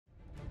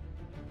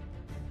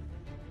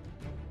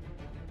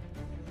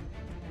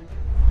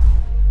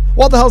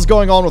what the hell's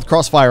going on with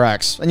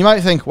CrossfireX? And you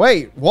might think,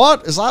 wait,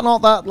 what? Is that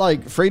not that,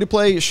 like,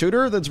 free-to-play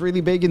shooter that's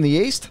really big in the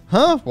East?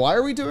 Huh? Why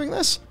are we doing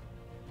this?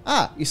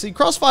 Ah, you see,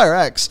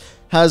 CrossfireX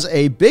has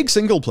a big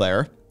single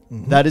player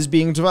that is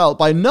being developed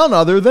by none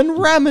other than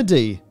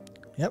Remedy.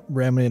 Yep,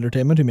 Remedy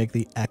Entertainment, who make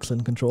the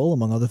excellent Control,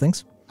 among other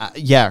things.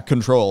 Yeah,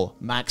 Control,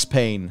 Max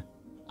Payne,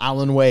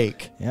 Alan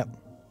Wake. Yep.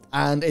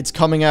 And it's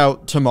coming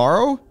out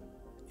tomorrow?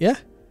 Yeah.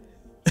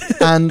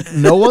 And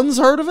no one's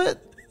heard of it?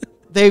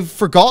 They've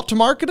forgot to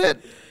market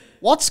it?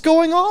 What's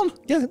going on?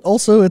 Yeah,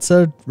 also it's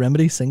a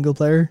Remedy single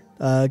player.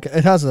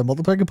 It has a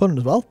multiplayer component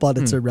as well, but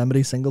it's a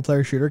Remedy single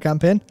player shooter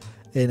campaign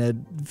in a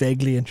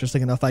vaguely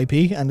interesting enough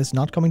IP, and it's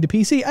not coming to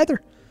PC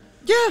either.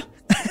 Yeah.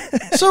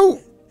 So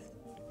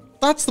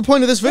that's the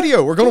point of this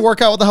video. We're going to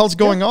work out what the hell's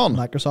going on.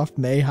 Microsoft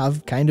may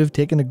have kind of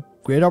taken a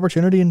great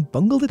opportunity and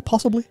bungled it,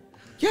 possibly.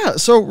 Yeah,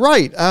 so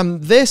right,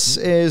 this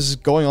is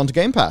going on to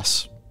Game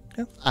Pass.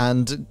 Yeah.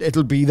 And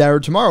it'll be there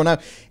tomorrow. Now,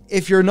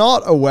 if you're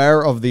not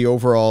aware of the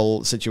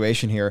overall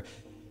situation here,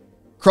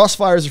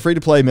 Crossfire is a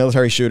free-to-play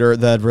military shooter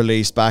that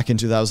released back in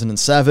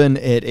 2007.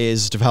 It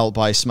is developed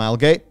by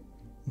Smilegate.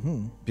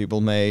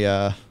 People may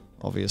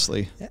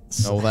obviously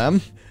know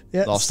them.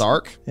 Yes. Lost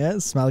Ark. Yeah,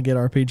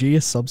 Smilegate RPG,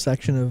 a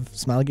subsection of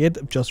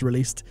Smilegate, just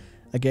released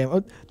a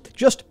game.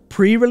 Just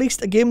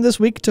pre-released a game this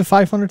week to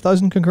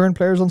 500,000 concurrent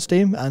players on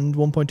Steam and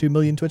 1.2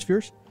 million Twitch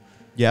viewers.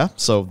 Yeah,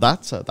 so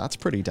that's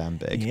pretty damn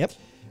big. Yep.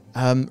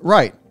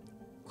 Right.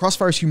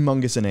 Crossfire is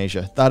humongous in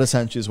Asia. That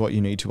essentially is what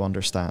you need to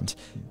understand.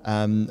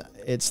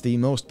 It's the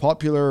most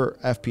popular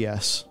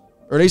FPS,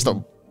 or at least at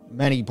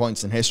many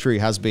points in history,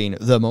 has been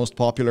the most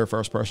popular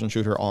first-person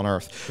shooter on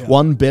Earth. Yeah.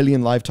 1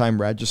 billion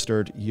lifetime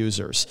registered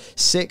users.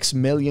 6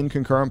 million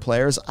concurrent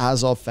players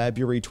as of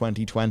February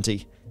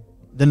 2020.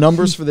 The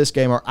numbers for this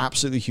game are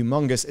absolutely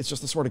humongous. It's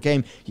just the sort of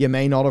game you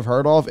may not have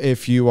heard of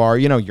if you are,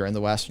 you know, you're in the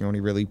West and you're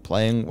only really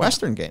playing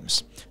Western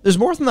games. There's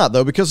more than that,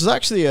 though, because there's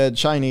actually a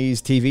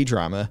Chinese TV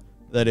drama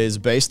that is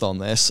based on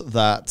this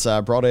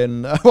that brought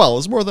in, well,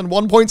 it's more than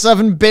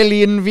 1.7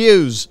 billion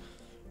views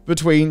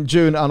between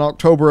June and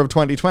October of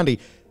 2020.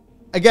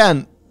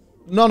 Again,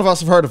 none of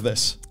us have heard of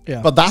this,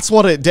 but that's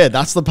what it did.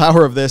 That's the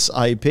power of this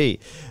IP.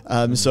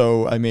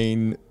 So, I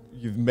mean,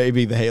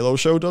 maybe the Halo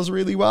show does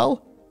really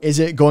well. Is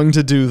it going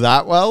to do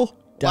that well?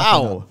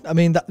 Definitely wow. Not. I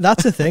mean,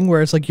 that's the thing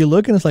where it's like you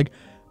look and it's like,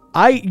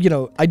 I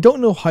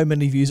don't know how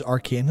many views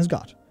Arcane has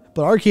got,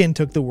 but Arcane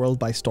took the world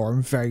by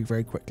storm very,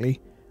 very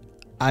quickly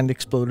and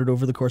exploded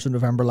over the course of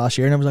November last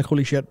year. And I was like,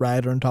 holy shit,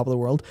 Riot are on top of the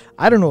world.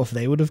 I don't know if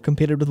they would have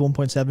competed with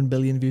 1.7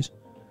 billion views.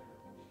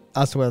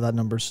 As to whether that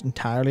number's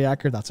entirely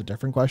accurate, that's a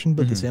different question.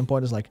 But the same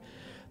point is like,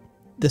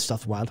 this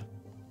stuff's wild.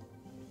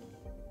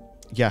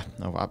 Yeah,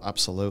 no,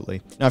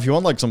 absolutely. Now, if you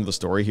want like some of the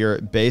story here,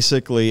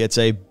 basically it's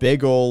a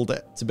big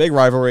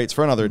rivalry. It's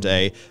for another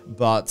day.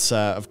 But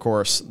of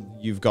course,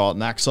 you've got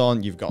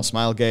Nexon, you've got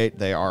Smilegate.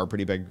 They are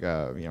pretty big,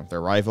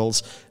 they're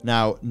rivals.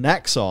 Now,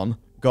 Nexon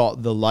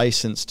got the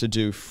license to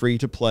do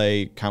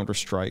free-to-play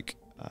Counter-Strike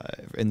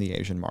in the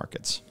Asian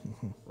markets,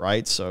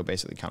 right? So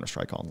basically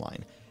Counter-Strike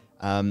Online.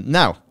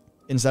 Now,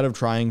 instead of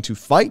trying to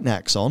fight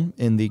Nexon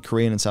in the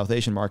Korean and South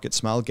Asian market,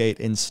 Smilegate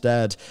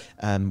instead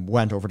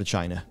went over to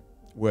China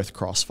with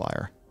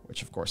Crossfire,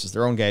 which of course is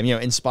their own game,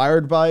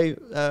 inspired by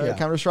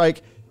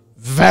Counter-Strike,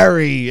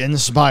 very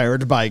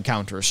inspired by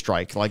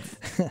Counter-Strike. Like,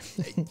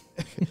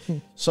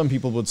 some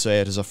people would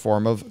say it is a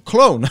form of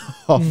clone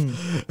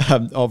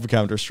of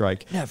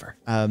Counter-Strike. Never.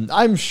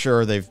 I'm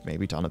sure they've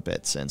maybe done a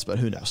bit since, but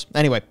who knows?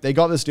 Anyway, they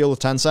got this deal with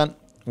Tencent,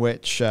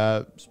 which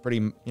is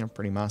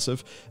pretty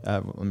massive,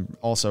 and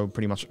also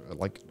pretty much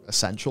like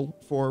essential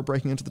for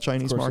breaking into the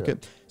Chinese market.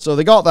 Yeah. So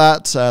they got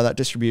that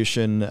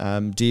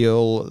distribution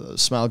deal.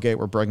 Smilegate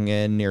were bringing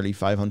in nearly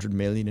 500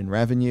 million in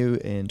revenue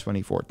in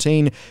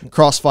 2014.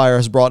 Crossfire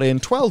has brought in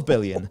 12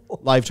 billion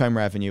lifetime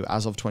revenue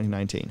as of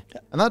 2019,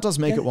 and that does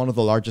make it one of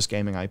the largest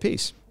gaming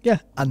IPs. Yeah,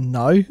 and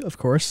now, of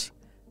course,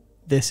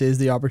 this is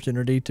the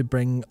opportunity to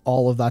bring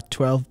all of that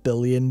 $12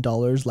 billion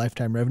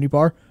lifetime revenue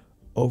bar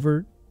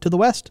over to the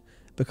West.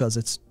 Because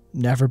it's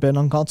never been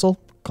on console.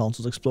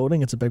 Console's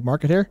exploding. It's a big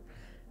market here.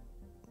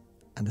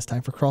 And it's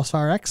time for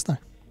CrossfireX now.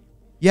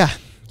 Yeah.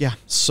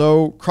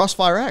 So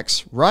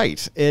CrossfireX,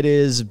 right. It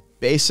is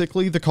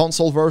basically the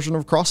console version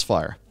of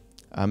Crossfire.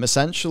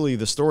 Essentially,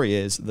 the story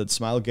is that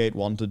Smilegate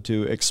wanted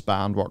to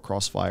expand what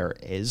Crossfire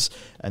is.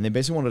 And they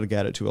basically wanted to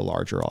get it to a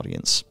larger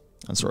audience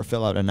and sort of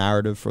fill out a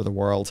narrative for the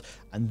world.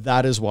 And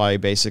that is why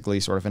basically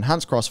sort of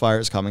Enhanced Crossfire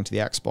is coming to the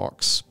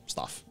Xbox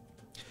stuff.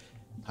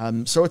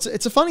 So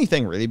it's a funny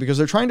thing, really, because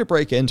they're trying to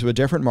break into a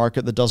different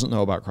market that doesn't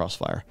know about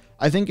Crossfire.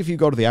 I think if you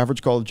go to the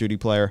average Call of Duty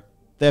player,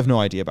 they have no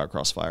idea about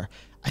Crossfire.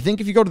 I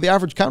think if you go to the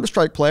average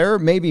Counter-Strike player,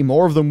 maybe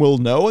more of them will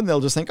know, and they'll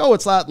just think, oh,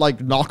 it's that like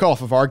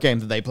knockoff of our game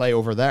that they play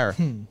over there.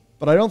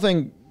 But I don't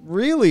think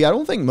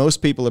most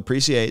people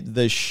appreciate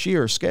the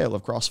sheer scale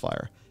of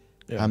Crossfire.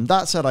 Yeah.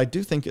 That said, I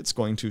do think it's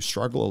going to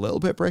struggle a little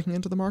bit breaking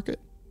into the market,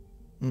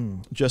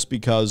 just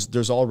because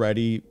there's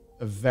already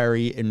a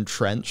very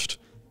entrenched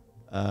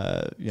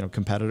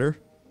competitor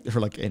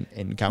for like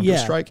in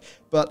Counter-Strike,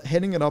 but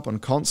hitting it up on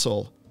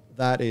console,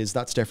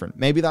 that's different.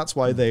 Maybe that's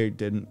why they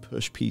didn't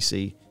push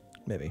PC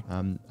Maybe.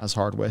 as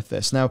hard with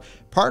this. Now,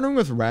 partnering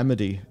with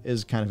Remedy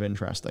is kind of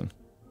interesting.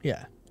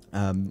 Yeah.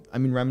 I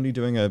mean, Remedy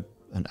doing an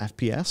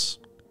FPS.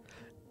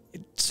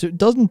 So it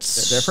doesn't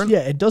different. Yeah,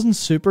 it doesn't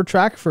super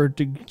track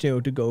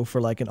to go for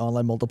like an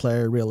online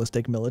multiplayer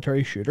realistic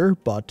military shooter,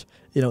 but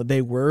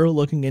they were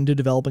looking into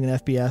developing an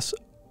FPS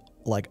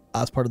like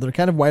as part of their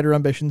kind of wider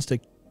ambitions to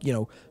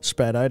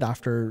spread out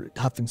after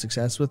having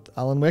success with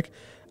Alan Wake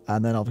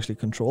and then obviously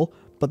Control.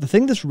 But the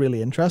thing that's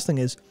really interesting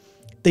is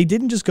they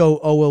didn't just go,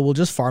 oh well, we'll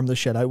just farm this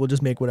shit out, we'll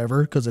just make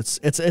whatever because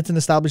it's an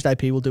established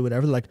IP, we'll do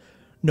whatever. They're like,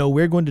 no,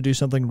 we're going to do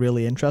something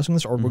really interesting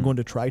with this, or we're going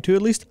to try to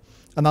at least.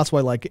 And that's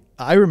why, like,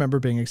 I remember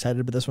being excited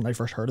about this when I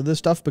first heard of this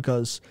stuff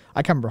because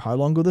I can't remember how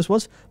long ago this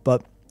was,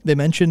 but they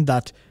mentioned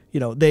that,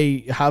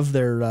 they have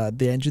their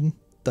the engine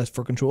that's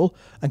for Control,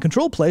 and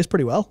Control plays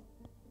pretty well.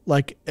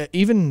 Like,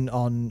 even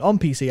on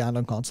PC and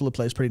on console, it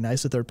plays pretty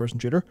nice, a third-person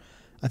shooter.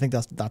 I think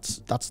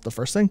that's the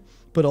first thing.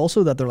 But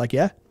also that they're like,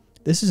 yeah,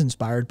 this is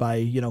inspired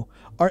by,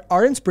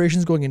 our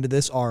inspirations going into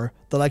this are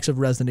the likes of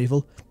Resident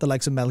Evil, the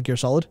likes of Metal Gear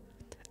Solid,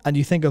 and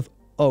you think of,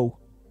 oh,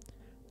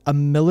 a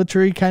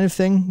military kind of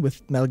thing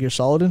with Metal Gear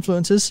Solid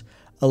influences,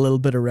 a little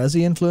bit of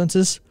Resi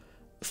influences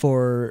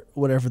for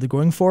whatever they're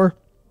going for.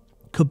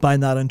 Combine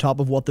that on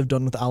top of what they've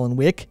done with Alan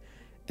Wake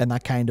and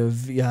that kind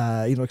of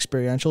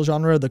experiential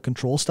genre, the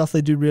Control stuff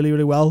they do really,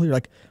 really well. You're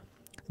like,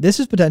 this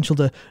is potential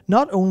to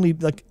not only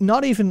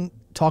not even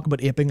talk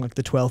about aping like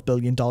the $12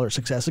 billion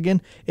success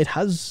again. It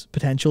has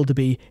potential to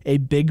be a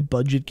big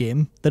budget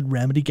game that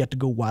Remedy get to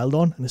go wild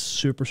on and is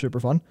super, super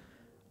fun.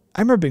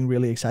 I remember being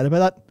really excited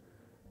about that.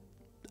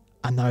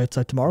 And now it's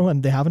out tomorrow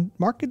and they haven't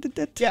marketed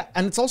it. Yeah,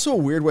 and it's also a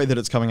weird way that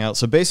it's coming out.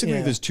 So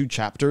basically there's 2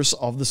 chapters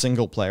of the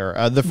single player.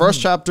 The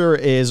first chapter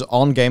is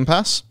on Game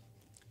Pass.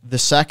 The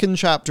second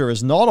chapter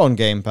is not on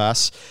Game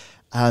Pass.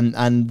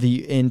 And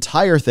the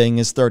entire thing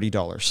is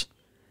 $30.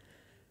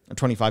 Or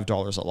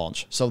 $25 at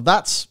launch. So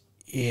that's,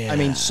 I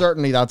mean,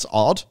 certainly that's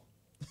odd.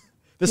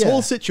 This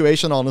whole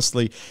situation,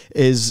 honestly,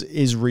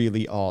 is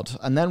really odd.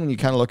 And then when you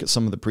kind of look at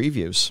some of the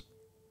previews,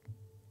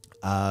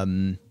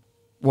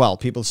 well,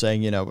 people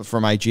saying,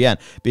 from IGN,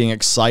 being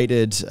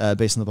excited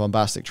based on the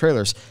bombastic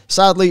trailers.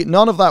 Sadly,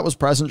 none of that was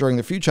present during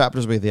the few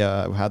chapters we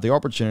had the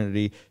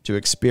opportunity to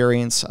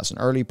experience as an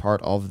early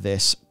part of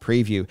this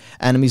preview.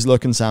 Enemies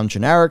look and sound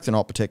generic. They're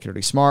not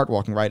particularly smart,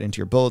 walking right into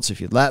your bullets if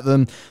you'd let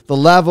them. The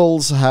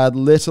levels had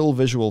little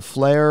visual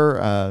flair.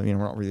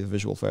 Not really the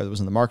visual flair that was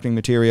in the marketing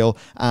material,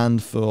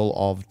 and full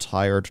of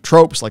tired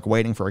tropes like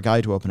waiting for a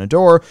guy to open a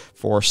door,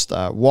 forced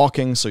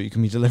walking so you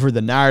can be delivered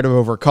the narrative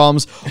over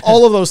comms.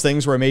 All of those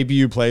things where maybe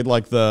you played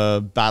like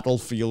the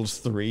Battlefield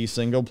 3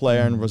 single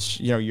player and was,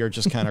 you're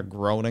just kind of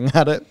groaning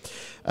at it.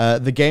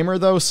 The Gamer,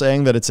 though,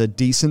 saying that it's a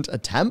decent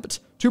attempt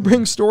to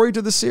bring story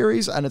to the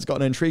series, and it's got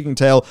an intriguing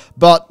tale,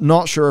 but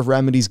not sure if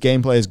Remedy's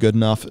gameplay is good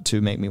enough to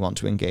make me want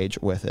to engage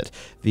with it.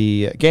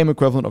 The game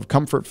equivalent of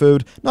comfort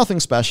food, nothing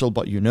special,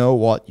 but you know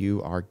what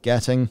you are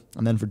getting.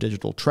 And then for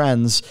Digital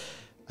Trends,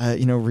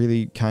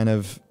 really kind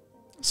of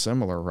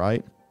similar,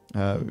 right?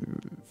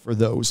 For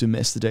those who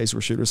miss the days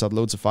where shooters had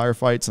loads of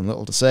firefights and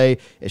little to say,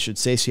 it should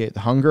satiate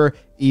the hunger,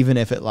 even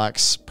if it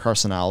lacks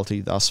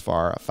personality thus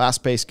far. A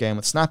fast-paced game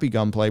with snappy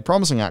gunplay,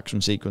 promising action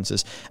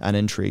sequences, and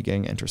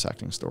intriguing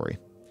intersecting story.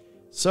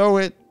 So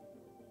it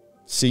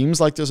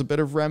seems like there's a bit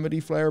of Remedy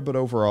flair, but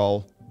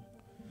overall...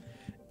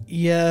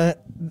 Yeah.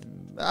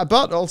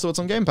 But also it's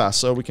on Game Pass,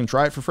 so we can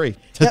try it for free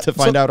to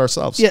find out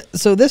ourselves. Yeah,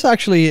 so this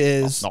actually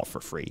is... Well, not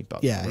for free,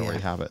 but we already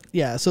have it.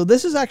 Yeah, so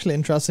this is actually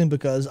interesting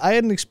because I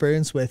had an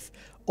experience with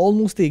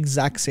almost the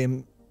exact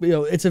same...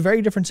 it's a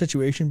very different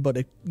situation,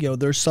 but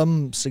there's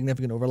some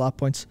significant overlap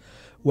points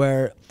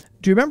where...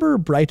 Do you remember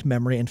Bright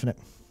Memory Infinite?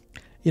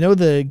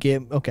 The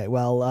game... Okay,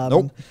 well...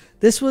 Nope.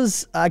 This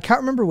was... I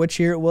can't remember which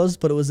year it was,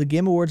 but it was the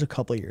Game Awards a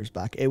couple of years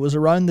back. It was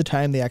around the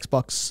time the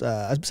Xbox...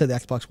 I would say the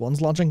Xbox One's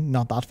launching,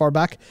 not that far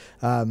back.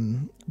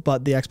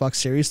 But the Xbox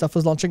Series stuff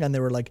was launching, and they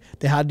were like...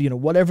 They had,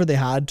 whatever they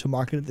had to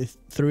market it, they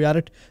threw at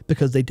it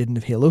because they didn't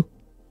have Halo,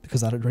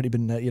 because that had already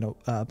been,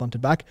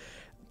 bunted back.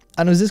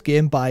 And it was this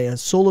game by a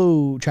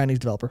solo Chinese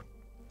developer.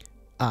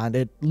 And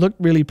it looked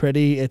really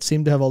pretty. It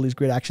seemed to have all these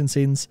great action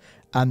scenes.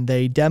 And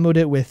they demoed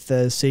it with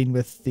the scene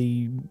with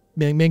the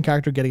main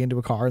character getting into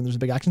a car and there's a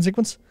big action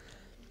sequence.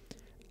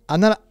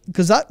 And then,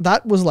 because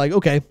that was like,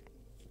 okay,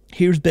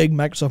 here's big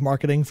Microsoft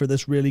marketing for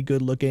this really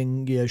good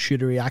looking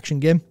shootery action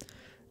game.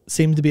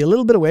 Seemed to be a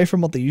little bit away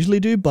from what they usually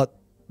do, but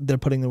they're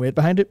putting the weight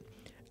behind it.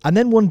 And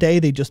then one day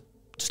they just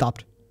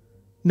stopped.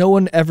 No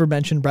one ever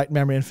mentioned Bright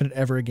Memory Infinite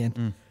ever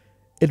again.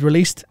 It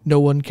released, no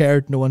one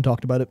cared, no one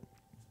talked about it.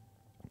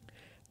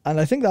 And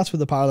I think that's where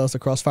the parallels to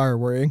Crossfire are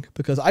worrying,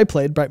 because I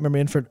played Bright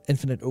Memory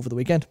Infinite over the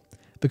weekend.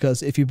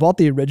 Because if you bought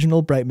the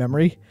original Bright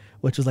Memory,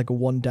 which was like a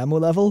 1 demo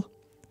level,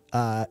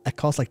 it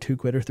cost like £2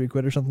 or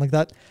 £3 or something like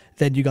that.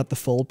 Then you got the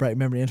full Bright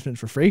Memory Infinite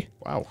for free.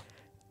 Wow.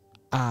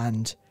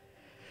 And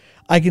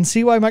I can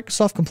see why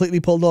Microsoft completely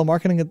pulled all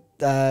marketing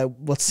at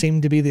what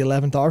seemed to be the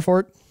 11th hour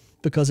for it,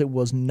 because it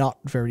was not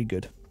very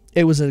good.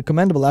 It was a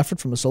commendable effort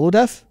from a solo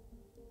dev,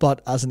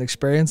 but as an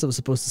experience that was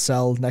supposed to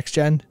sell next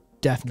gen,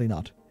 definitely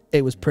not.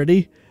 It was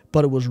pretty,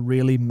 but it was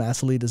really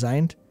messily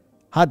designed.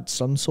 Had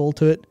some soul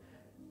to it,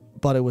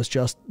 but it was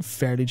just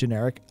fairly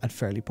generic and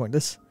fairly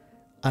pointless.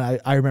 And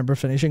I remember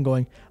finishing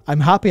going, I'm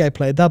happy I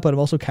played that, but I'm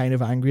also kind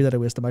of angry that I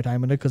wasted my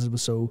time in it because it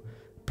was so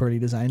poorly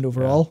designed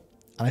overall.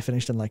 Yeah. And I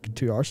finished in like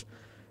 2 hours,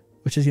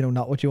 which is,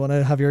 not what you want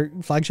to have your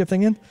flagship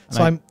thing in.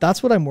 So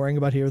that's what I'm worrying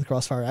about here with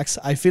CrossfireX.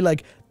 I feel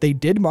like they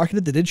did market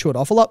it, they did show it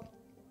off a lot.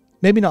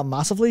 Maybe not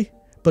massively,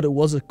 but it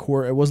was it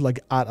was like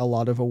at a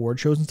lot of award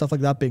shows and stuff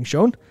like that being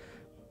shown,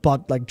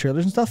 but like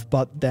trailers and stuff.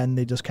 But then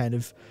they just kind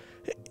of,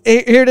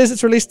 here it is,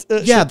 it's released.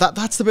 Yeah,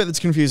 that's the bit that's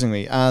confusing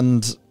me.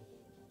 And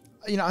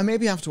I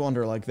maybe have to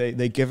wonder, like,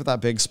 they give it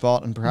that big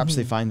spot and perhaps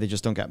they find they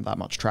just don't get that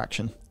much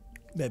traction.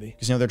 Maybe.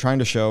 Because, they're trying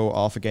to show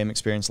off a game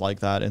experience like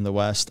that in the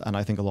West, and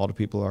I think a lot of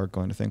people are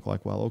going to think,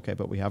 like, well, okay,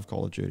 but we have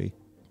Call of Duty.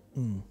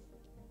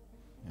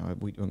 I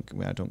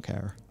don't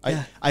care.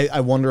 Yeah.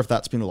 I wonder if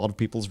that's been a lot of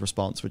people's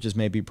response, which is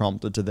maybe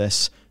prompted to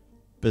this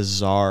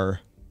bizarre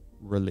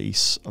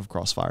release of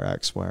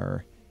CrossfireX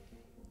where,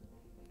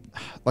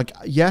 like,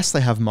 yes,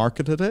 they have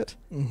marketed it.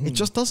 It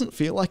just doesn't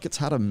feel like it's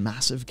had a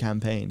massive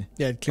campaign.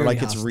 Yeah, it clearly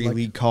like it's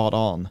really caught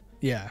on.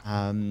 Yeah.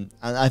 And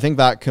I think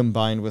that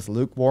combined with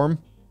lukewarm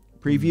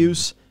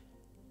previews,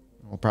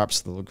 well,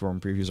 perhaps the lukewarm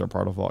previews are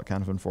part of what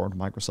kind of informed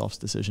Microsoft's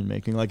decision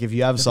making. Like, if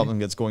you have something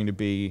that's going to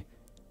be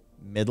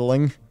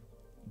middling,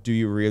 do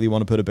you really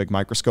want to put a big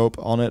microscope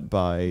on it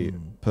by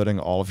putting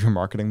all of your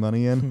marketing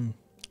money in?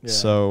 Yeah.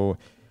 So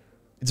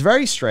it's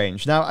very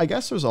strange. Now, I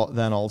guess there's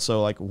then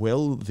also, like,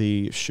 will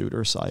the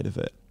shooter side of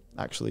it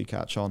actually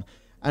catch on?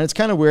 And it's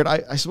kind of weird.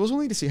 I suppose we'll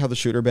need to see how the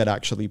shooter bit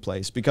actually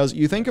plays, because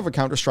you think of a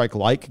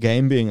Counter-Strike-like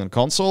game being on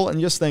console and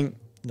you just think,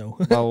 no,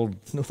 well,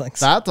 no thanks.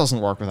 That doesn't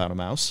work without a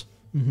mouse.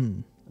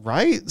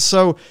 Right?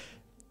 So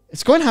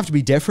it's going to have to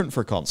be different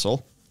for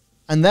console.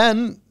 And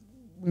then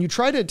when you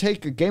try to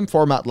take a game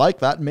format like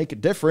that and make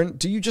it different,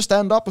 do you just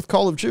end up with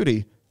Call of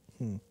Duty,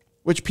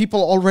 which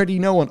people already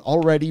know and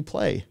already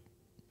play?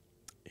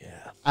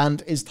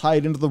 And is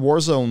tied into the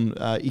Warzone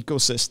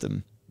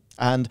ecosystem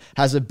and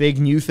has a big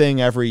new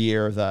thing every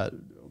year that,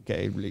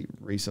 okay, really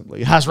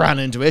recently has ran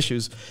into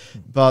issues.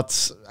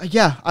 But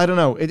yeah, I don't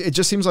know. It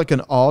just seems like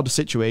an odd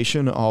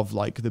situation of,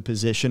 like, the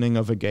positioning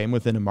of a game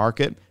within a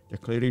market. They're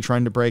clearly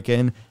trying to break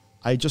in.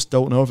 I just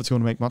don't know if it's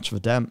going to make much of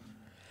a dent.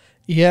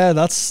 Yeah,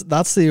 that's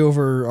the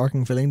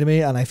overarching feeling to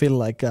me. And I feel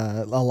like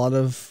a lot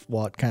of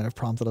what kind of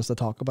prompted us to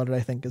talk about it, I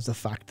think, is the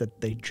fact that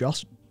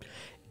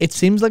it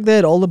seems like they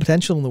had all the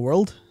potential in the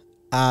world,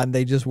 and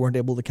they just weren't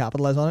able to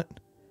capitalize on it.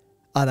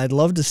 And I'd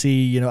love to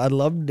see, I'd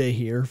love to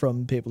hear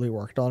from people who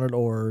worked on it,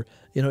 or,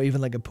 even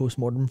like a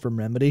postmortem from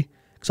Remedy.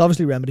 Because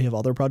obviously Remedy have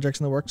other projects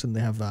in the works, and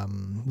they have,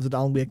 was it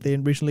Alan Wake they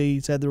recently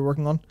said they were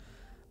working on?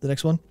 The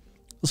next one.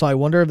 So I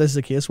wonder if this is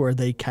a case where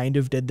they kind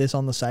of did this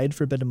on the side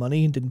for a bit of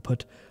money and didn't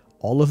put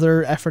all of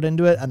their effort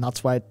into it, and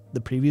that's why the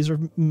previews are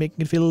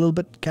making it feel a little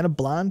bit kind of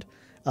bland,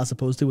 as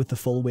opposed to with the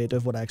full weight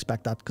of what I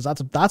expect that. Because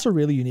that's a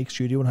really unique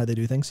studio and how they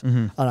do things.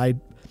 And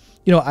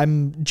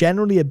I'm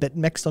generally a bit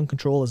mixed on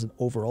Control as an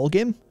overall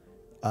game,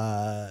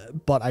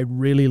 but I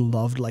really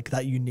loved, like,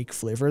 that unique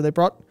flavor they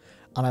brought,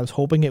 and I was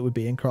hoping it would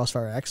be in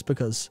CrossfireX,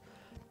 because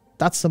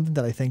that's something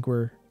that I think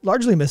we're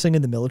largely missing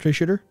in the military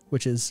shooter,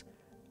 which is,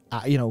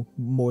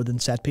 more than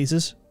set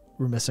pieces.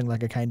 We're missing,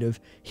 like, a kind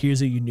of,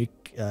 here's a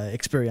unique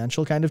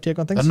experiential kind of take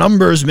on things. The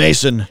numbers,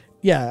 Mason.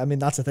 Yeah, I mean,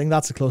 that's the thing.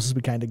 That's the closest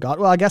we kind of got.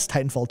 Well, I guess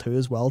Titanfall 2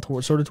 as well,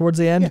 towards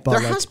the end. Yeah, but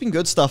there has been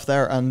good stuff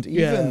there, and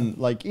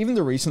even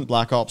the recent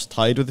Black Ops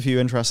tied with a few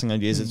interesting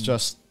ideas. It's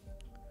just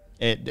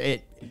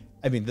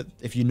I mean,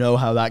 if you know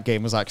how that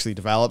game was actually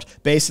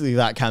developed, basically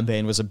that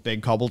campaign was a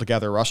big cobbled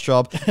together rush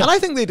job, and I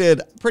think they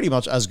did pretty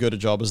much as good a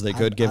job as they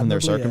could given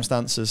their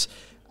circumstances.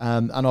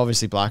 And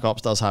obviously, Black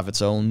Ops does have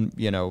its own,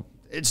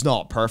 it's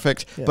not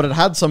perfect, but it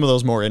had some of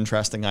those more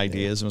interesting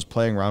ideas and was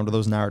playing around with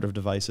those narrative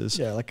devices.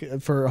 Yeah, like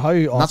for how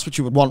that's what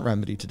you would want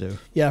Remedy to do.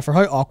 Yeah, for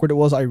how awkward it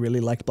was, I really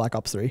liked Black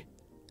Ops 3.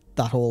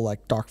 That whole,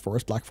 like, Dark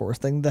Forest, Black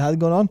Forest thing they had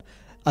going on.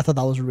 I thought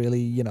that was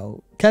really,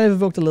 kind of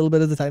evoked a little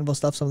bit of the Titanfall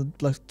stuff, some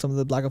of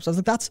the Black Ops stuff.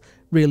 Like, that's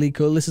really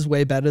cool. This is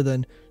way better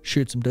than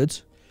shoot some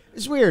dudes.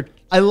 It's weird.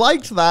 I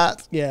liked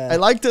that. Yeah. I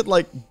liked it,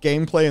 like,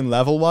 gameplay and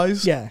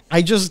level-wise. Yeah.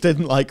 I just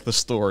didn't like the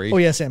story. Oh,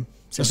 yeah, same.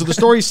 So the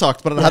story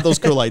sucked, but it had those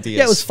cool ideas.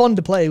 Yeah, it was fun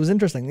to play. It was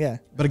interesting, yeah.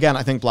 But again,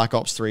 I think Black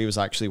Ops 3 was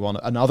actually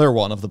another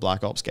one of the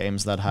Black Ops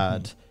games that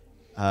had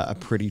a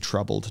pretty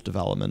troubled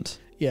development.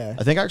 Yeah.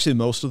 I think actually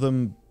most of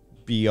them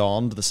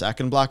beyond the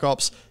second Black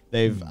Ops,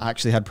 they've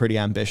actually had pretty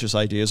ambitious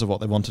ideas of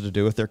what they wanted to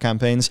do with their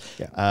campaigns.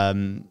 Yeah.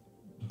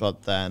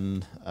 But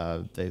then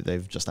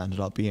they've just ended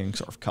up being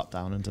sort of cut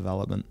down in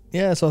development.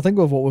 Yeah, so I think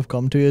what we've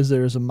come to is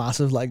there's a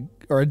massive, like,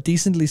 or a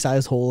decently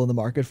sized hole in the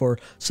market for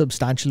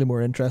substantially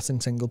more interesting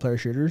single-player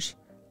shooters.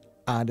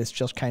 And it's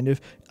just kind of,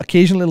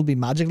 occasionally it'll be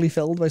magically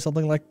filled by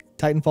something like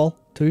Titanfall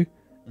 2.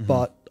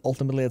 But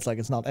ultimately it's like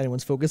it's not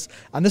anyone's focus.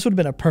 And this would have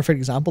been a perfect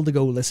example to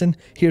go, listen,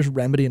 here's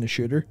Remedy in a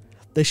shooter.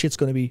 This shit's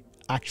going to be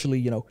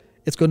actually,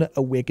 it's going to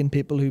awaken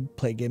people who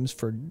play games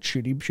for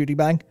shooty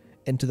bang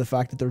into the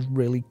fact that there's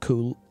really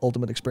cool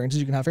ultimate experiences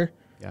you can have here.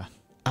 Yeah.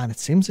 And it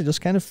seems to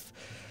just kind of,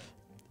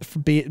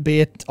 be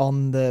it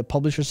on the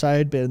publisher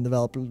side, be it on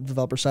the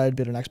developer side,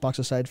 be it on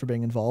Xbox's side for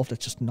being involved,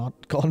 it's just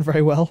not gone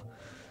very well.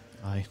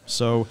 Aye.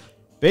 So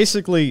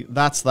basically,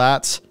 that's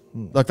that.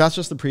 Look, that's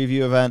just the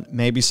preview event.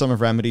 Maybe some of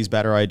Remedy's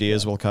better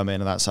ideas will come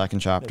in that second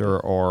chapter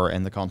or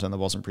in the content that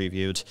wasn't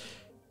previewed.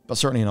 But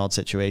certainly an odd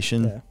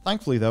situation. Yeah.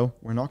 Thankfully, though,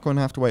 we're not going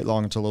to have to wait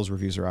long until those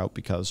reviews are out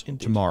because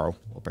tomorrow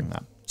we'll bring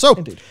that.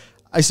 So,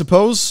 I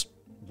suppose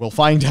we'll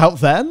find out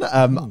then.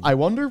 I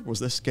wonder, was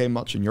this game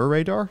much in your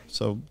radar?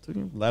 So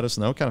let us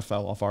know. Kind of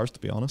fell off ours, to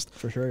be honest.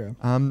 For sure,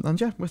 yeah. And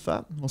yeah, with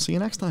that, we'll see you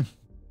next time.